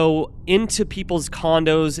to go into people's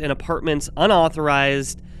condos and apartments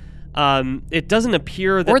unauthorized. It doesn't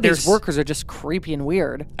appear that these workers are just creepy and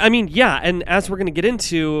weird. I mean, yeah, and as we're going to get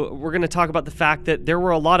into, we're going to talk about the fact that there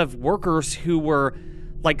were a lot of workers who were,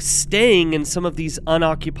 like, staying in some of these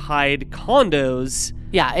unoccupied condos.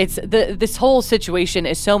 Yeah, it's this whole situation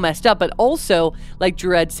is so messed up, but also, like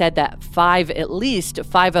Drew had said, that at least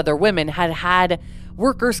five other women had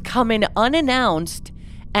workers come in unannounced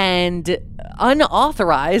and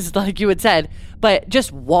unauthorized, like you had said, but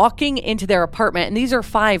just walking into their apartment. And these are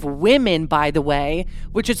 5 women, by the way,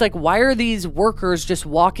 which is like, why are these workers just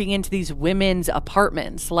walking into these women's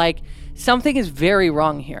apartments? Like, something is very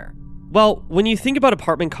wrong here. Well, when you think about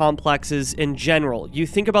apartment complexes in general, you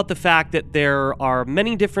think about the fact that there are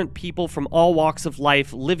many different people from all walks of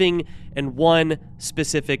life living in one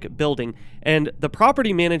specific building. And the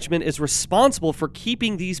property management is responsible for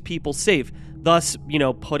keeping these people safe, thus,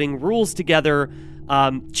 putting rules together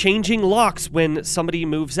Changing locks when somebody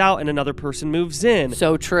moves out and another person moves in.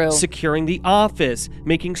 So true. Securing the office,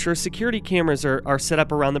 making sure security cameras are set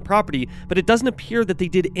up around the property. But it doesn't appear that they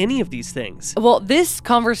did any of these things. Well, this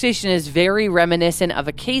conversation is very reminiscent of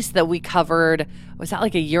a case that we covered, was that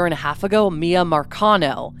like a year and a half ago? Mia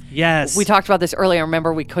Marcano. Yes. We talked about this earlier. I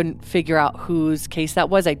remember we couldn't figure out whose case that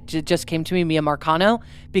was. It just came to me, Mia Marcano,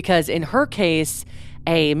 because in her case,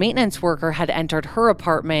 a maintenance worker had entered her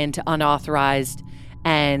apartment unauthorized,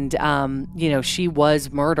 and she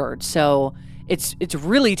was murdered. So it's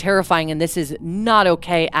really terrifying, and this is not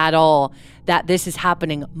okay at all that this is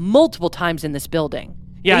happening multiple times in this building.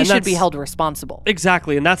 Yeah, they should be held responsible.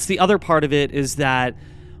 Exactly, and that's the other part of it, is that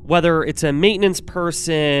whether it's a maintenance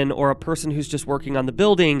person or a person who's just working on the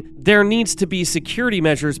building, there needs to be security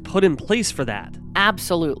measures put in place for that.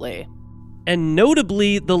 Absolutely. And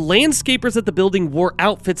notably, the landscapers at the building wore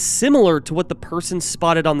outfits similar to what the person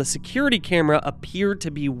spotted on the security camera appeared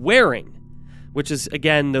to be wearing, which is,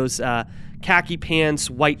 again, those khaki pants,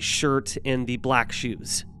 white shirt, and the black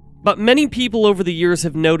shoes. But many people over the years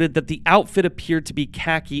have noted that the outfit appeared to be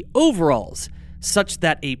khaki overalls, such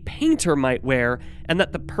that a painter might wear, and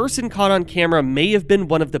that the person caught on camera may have been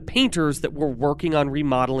one of the painters that were working on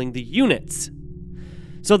remodeling the units.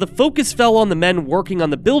 So the focus fell on the men working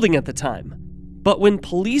on the building at the time. But when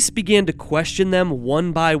police began to question them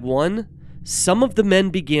one by one, some of the men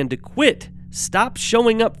began to quit, stop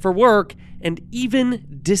showing up for work, and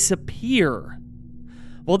even disappear.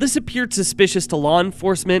 While this appeared suspicious to law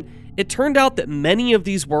enforcement, it turned out that many of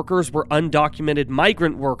these workers were undocumented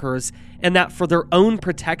migrant workers, and that for their own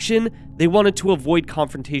protection, they wanted to avoid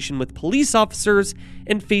confrontation with police officers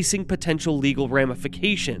and facing potential legal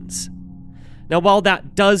ramifications. Now, while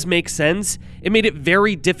that does make sense, it made it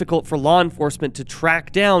very difficult for law enforcement to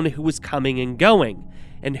track down who was coming and going,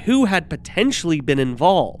 and who had potentially been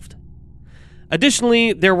involved.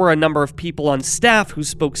 Additionally, there were a number of people on staff who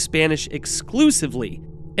spoke Spanish exclusively,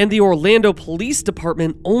 and the Orlando Police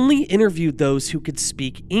Department only interviewed those who could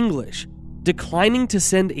speak English, declining to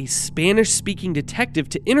send a Spanish-speaking detective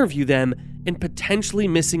to interview them and potentially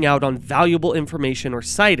missing out on valuable information or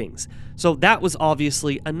sightings. So that was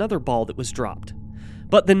obviously another ball that was dropped.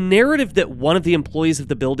 But the narrative that one of the employees of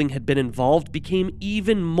the building had been involved became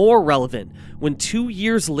even more relevant when 2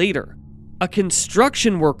 years later, a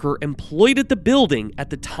construction worker employed at the building at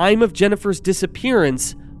the time of Jennifer's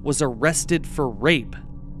disappearance was arrested for rape.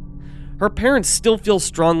 Her parents still feel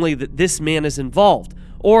strongly that this man is involved,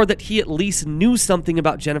 or that he at least knew something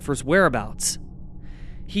about Jennifer's whereabouts.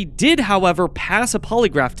 He did, however, pass a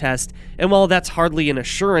polygraph test, and while that's hardly an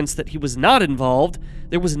assurance that he was not involved,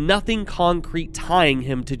 there was nothing concrete tying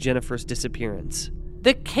him to Jennifer's disappearance.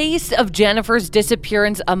 The case of Jennifer's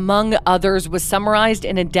disappearance, among others, was summarized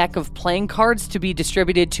in a deck of playing cards to be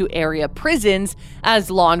distributed to area prisons, as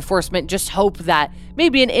law enforcement just hoped that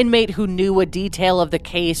maybe an inmate who knew a detail of the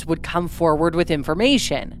case would come forward with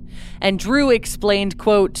information. And Drew explained,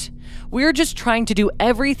 quote, "We're just trying to do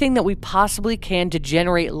everything that we possibly can to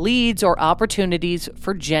generate leads or opportunities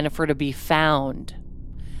for Jennifer to be found."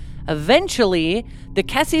 Eventually, the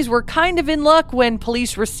Kesses were kind of in luck when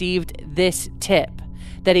police received this tip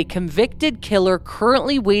that a convicted killer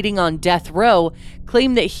currently waiting on death row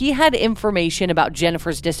claimed that he had information about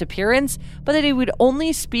Jennifer's disappearance, but that he would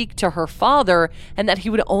only speak to her father and that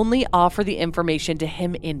he would only offer the information to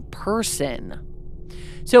him in person.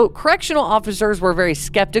 So correctional officers were very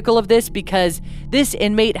skeptical of this because this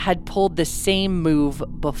inmate had pulled the same move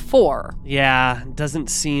before. Yeah, doesn't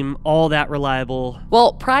seem all that reliable.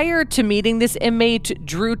 Well, prior to meeting this inmate,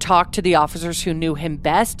 Drew talked to the officers who knew him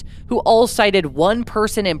best, who all cited one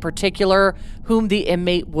person in particular whom the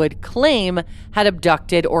inmate would claim had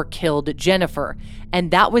abducted or killed Jennifer.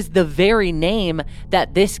 And that was the very name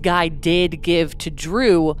that this guy did give to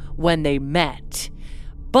Drew when they met.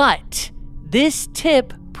 But this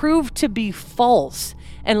tip proved to be false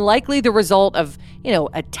and likely the result of,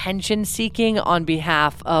 attention seeking on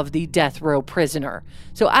behalf of the death row prisoner.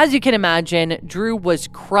 So as you can imagine, Drew was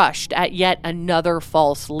crushed at yet another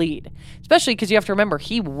false lead, especially because you have to remember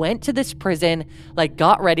he went to this prison,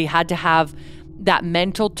 got ready, had to have that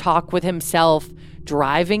mental talk with himself,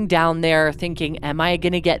 driving down there thinking, am I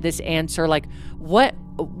going to get this answer? What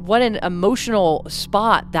an emotional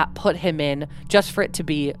spot that put him in just for it to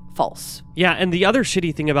be false. Yeah, and the other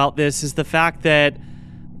shitty thing about this is the fact that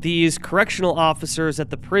these correctional officers at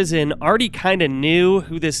the prison already kind of knew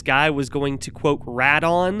who this guy was going to, quote, rat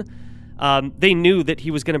on. They knew that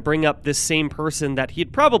he was going to bring up this same person that he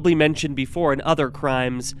had probably mentioned before in other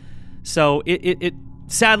crimes. So it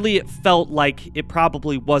sadly, it felt like it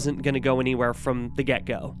probably wasn't going to go anywhere from the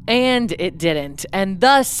get-go. And it didn't. And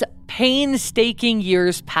thus, painstaking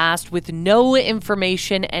years passed with no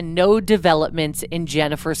information and no developments in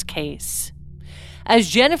Jennifer's case.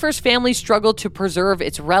 As Jennifer's family struggled to preserve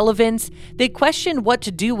its relevance, they questioned what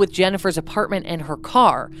to do with Jennifer's apartment and her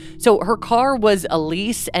car. So her car was a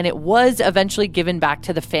lease, and it was eventually given back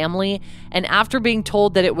to the family. And after being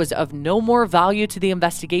told that it was of no more value to the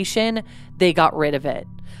investigation, they got rid of it.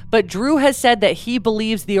 But Drew has said that he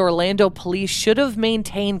believes the Orlando police should have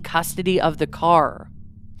maintained custody of the car.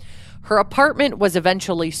 Her apartment was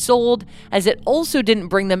eventually sold, as it also didn't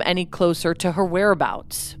bring them any closer to her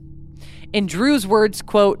whereabouts. In Drew's words,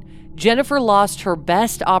 quote, Jennifer lost her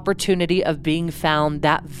best opportunity of being found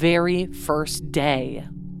that very first day.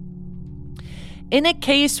 In a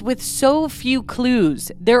case with so few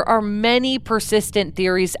clues, there are many persistent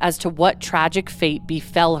theories as to what tragic fate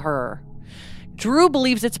befell her. Drew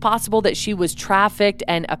believes it's possible that she was trafficked,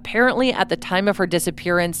 and apparently at the time of her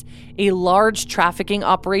disappearance, a large trafficking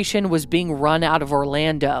operation was being run out of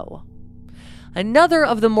Orlando. Another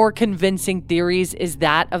of the more convincing theories is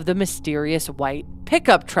that of the mysterious white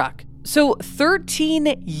pickup truck. So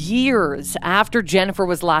 13 years after Jennifer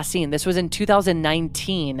was last seen, this was in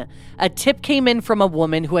 2019, a tip came in from a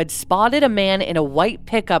woman who had spotted a man in a white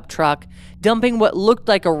pickup truck dumping what looked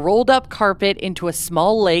like a rolled up carpet into a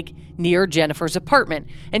small lake near Jennifer's apartment.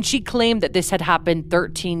 And she claimed that this had happened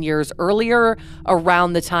 13 years earlier,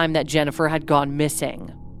 around the time that Jennifer had gone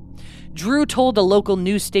missing. Drew told a local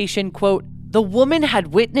news station, quote, the woman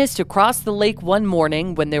had witnessed across the lake one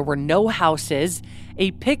morning when there were no houses.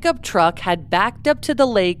 A pickup truck had backed up to the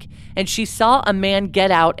lake, and she saw a man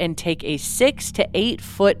get out and take a 6 to 8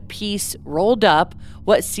 foot piece rolled up,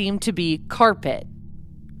 what seemed to be carpet.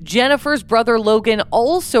 Jennifer's brother Logan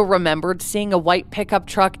also remembered seeing a white pickup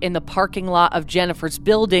truck in the parking lot of Jennifer's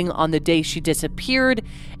building on the day she disappeared,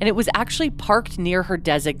 and it was actually parked near her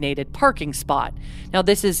designated parking spot. Now,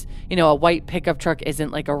 this is, a white pickup truck isn't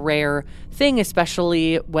like a rare thing,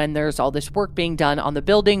 especially when there's all this work being done on the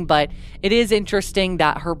building, but it is interesting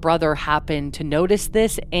that her brother happened to notice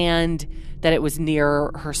this and that it was near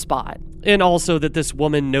her spot. And also that this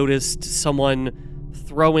woman noticed someone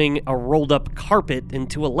throwing a rolled up carpet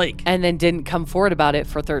into a lake. And then didn't come forward about it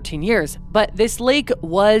for 13 years. But this lake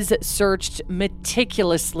was searched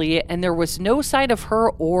meticulously, and there was no sign of her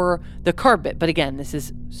or the carpet. But again, this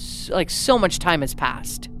is so much time has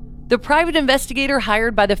passed. The private investigator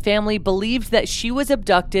hired by the family believed that she was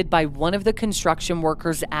abducted by one of the construction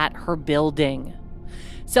workers at her building.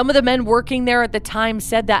 Some of the men working there at the time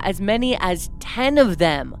said that as many as 10 of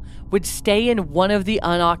them would stay in one of the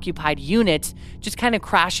unoccupied units, just kind of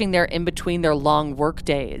crashing there in between their long work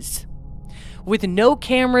days. With no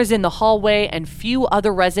cameras in the hallway and few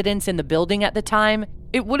other residents in the building at the time,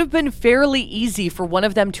 it would have been fairly easy for one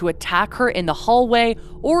of them to attack her in the hallway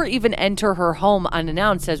or even enter her home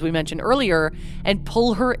unannounced, as we mentioned earlier, and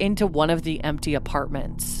pull her into one of the empty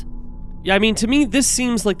apartments. Yeah, to me, this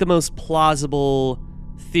seems like the most plausible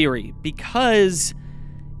theory because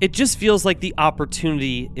it just feels like the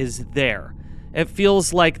opportunity is there. It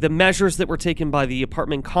feels like the measures that were taken by the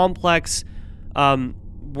apartment complex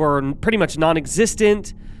were pretty much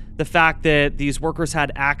non-existent. The fact that these workers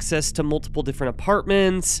had access to multiple different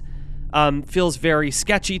apartments feels very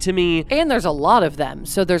sketchy to me. And there's a lot of them.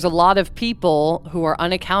 So there's a lot of people who are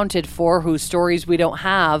unaccounted for, whose stories we don't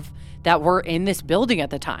have, that were in this building at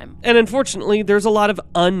the time. And unfortunately, there's a lot of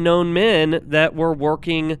unknown men that were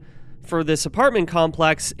working for this apartment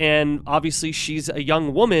complex, and obviously she's a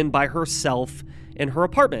young woman by herself in her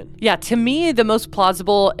apartment. Yeah, to me, the most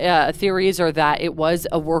plausible theories are that it was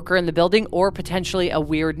a worker in the building or potentially a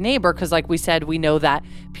weird neighbor, because like we said, we know that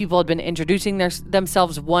people had been introducing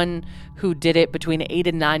themselves, one who did it between 8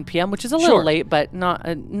 and 9 p.m., which is a little late, but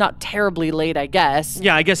not terribly late, I guess.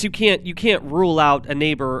 Yeah, I guess you can't rule out a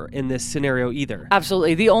neighbor in this scenario either.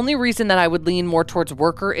 Absolutely. The only reason that I would lean more towards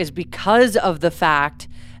worker is because of the fact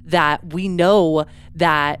that we know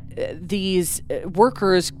that these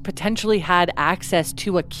workers potentially had access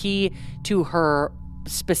to a key to her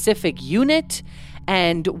specific unit.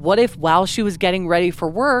 And what if while she was getting ready for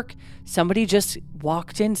work, somebody just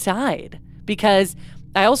walked inside? Because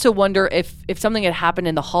I also wonder if something had happened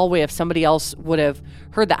in the hallway, if somebody else would have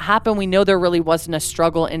heard that happen. We know there really wasn't a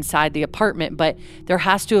struggle inside the apartment, but there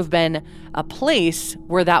has to have been a place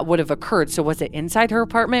where that would have occurred. So was it inside her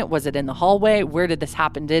apartment? Was it in the hallway? Where did this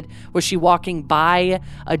happen? Was she walking by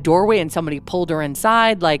a doorway and somebody pulled her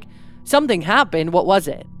inside? Like, something happened. What was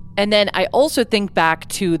it? And then I also think back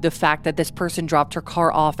to the fact that this person dropped her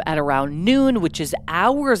car off at around noon, which is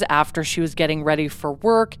hours after she was getting ready for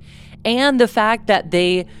work. and the fact that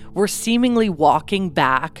they were seemingly walking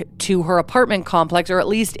back to her apartment complex, or at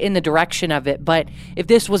least in the direction of it. But if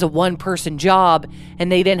this was a one-person job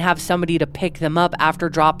and they didn't have somebody to pick them up after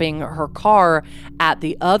dropping her car at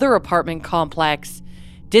the other apartment complex,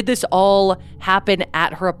 did this all happen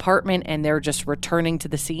at her apartment and they're just returning to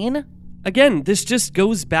the scene? Again, this just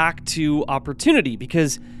goes back to opportunity,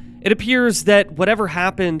 because it appears that whatever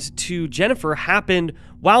happened to Jennifer happened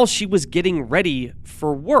while she was getting ready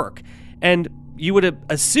for work. And you would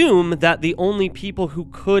assume that the only people who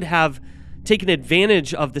could have taken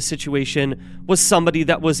advantage of the situation was somebody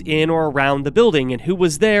that was in or around the building. And who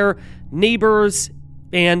was there? Neighbors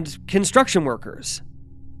and construction workers.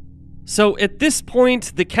 So at this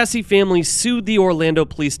point, the Kesse family sued the Orlando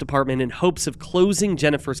Police Department in hopes of closing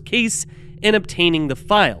Jennifer's case and obtaining the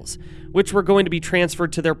files, which were going to be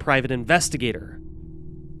transferred to their private investigator.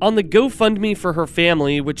 On the GoFundMe for her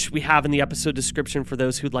family, which we have in the episode description for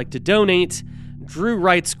those who'd like to donate, Drew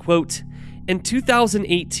writes, quote, "In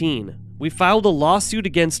 2018, we filed a lawsuit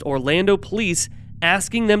against Orlando police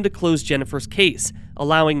asking them to close Jennifer's case,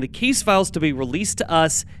 allowing the case files to be released to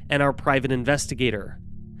us and our private investigator.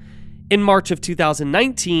 In March of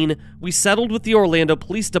 2019, we settled with the Orlando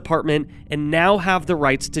Police Department and now have the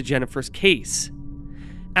rights to Jennifer's case.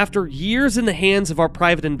 After years in the hands of our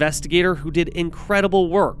private investigator who did incredible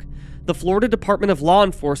work, the Florida Department of Law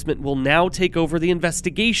Enforcement will now take over the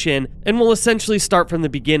investigation and will essentially start from the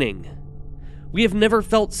beginning. We have never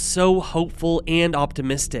felt so hopeful and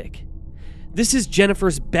optimistic. This is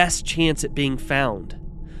Jennifer's best chance at being found.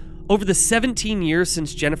 Over the 17 years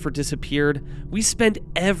since Jennifer disappeared, we spent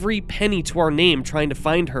every penny to our name trying to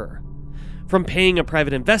find her. From paying a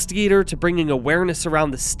private investigator to bringing awareness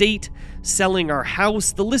around the state, selling our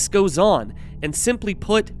house, the list goes on. And simply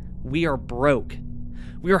put, we are broke.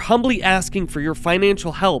 We are humbly asking for your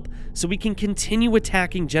financial help so we can continue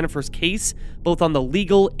attacking Jennifer's case, both on the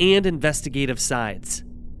legal and investigative sides.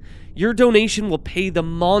 Your donation will pay the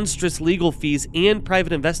monstrous legal fees and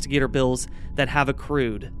private investigator bills that have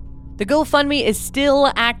accrued." The GoFundMe is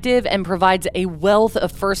still active and provides a wealth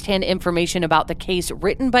of firsthand information about the case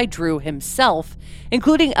written by Drew himself,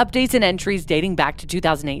 including updates and entries dating back to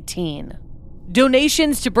 2018.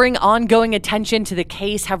 Donations to bring ongoing attention to the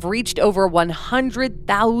case have reached over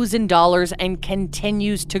 $100,000 and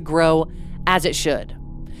continues to grow, as it should.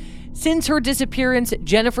 Since her disappearance,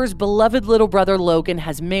 Jennifer's beloved little brother Logan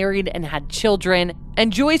has married and had children,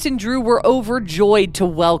 and Joyce and Drew were overjoyed to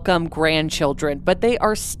welcome grandchildren, but they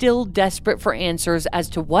are still desperate for answers as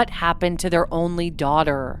to what happened to their only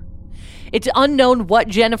daughter. It's unknown what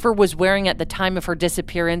Jennifer was wearing at the time of her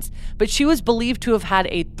disappearance, but she was believed to have had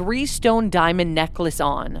a 3-stone diamond necklace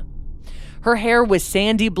on. Her hair was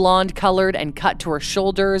sandy blonde colored and cut to her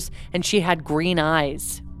shoulders, and she had green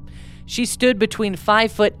eyes. She stood between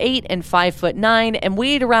 5'8" and 5'9" and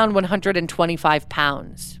weighed around 125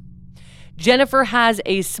 pounds. Jennifer has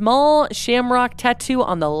a small shamrock tattoo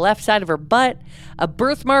on the left side of her butt, a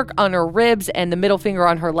birthmark on her ribs and the middle finger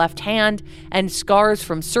on her left hand, and scars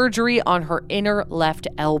from surgery on her inner left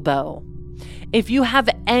elbow. If you have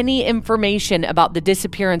any information about the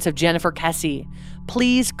disappearance of Jennifer Kesse,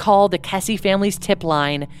 please call the Kesse family's tip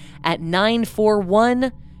line at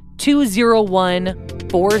 941-201-4009.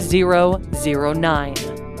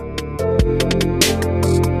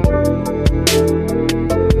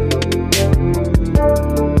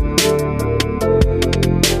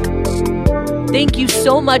 Thank you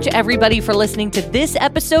so much, everybody, for listening to this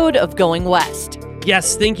episode of Going West.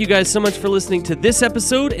 Yes, thank you guys so much for listening to this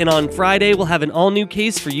episode, and on Friday we'll have an all-new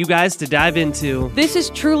case for you guys to dive into. This is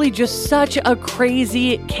truly just such a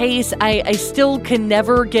crazy case. I still can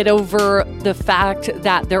never get over the fact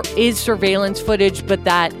that there is surveillance footage, but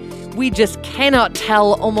that we just cannot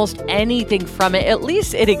tell almost anything from it. At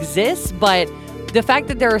least it exists, but the fact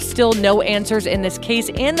that there are still no answers in this case,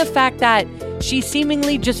 and the fact that she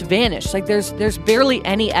seemingly just vanished. Like there's barely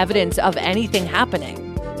any evidence of anything happening.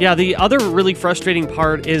 Yeah, the other really frustrating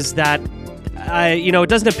part is that, it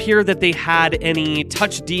doesn't appear that they had any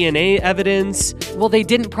touch DNA evidence. Well, they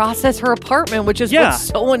didn't process her apartment, which is what's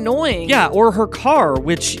so annoying. Yeah, or her car,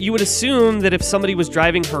 which you would assume that if somebody was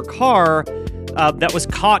driving her car that was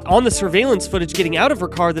caught on the surveillance footage getting out of her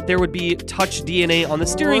car, that there would be touch DNA on the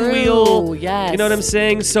steering wheel. Yes. You know what I'm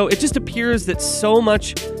saying? So it just appears that so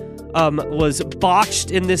much was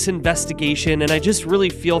botched in this investigation, and I just really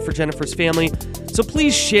feel for Jennifer's family. So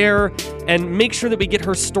please share and make sure that we get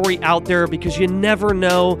her story out there, because you never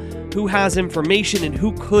know who has information and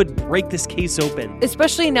who could break this case open.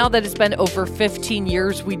 Especially now that it's been over 15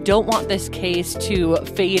 years, we don't want this case to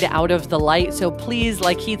fade out of the light. So please,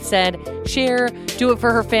 like Keith said, share, do it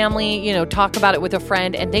for her family, talk about it with a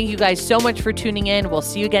friend. And thank you guys so much for tuning in. We'll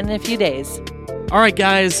see you again in a few days. All right,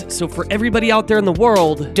 guys. So for everybody out there in the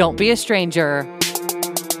world, don't be a stranger.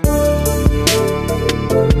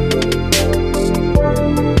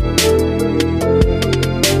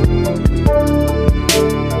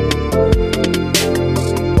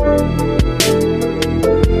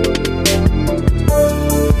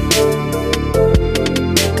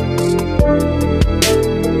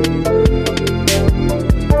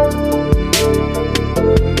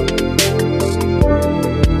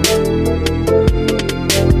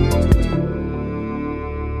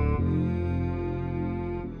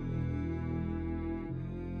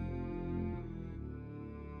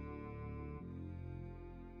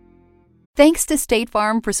 Thanks to State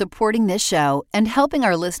Farm for supporting this show and helping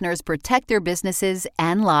our listeners protect their businesses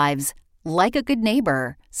and lives. Like a good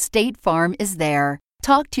neighbor, State Farm is there.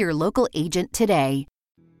 Talk to your local agent today.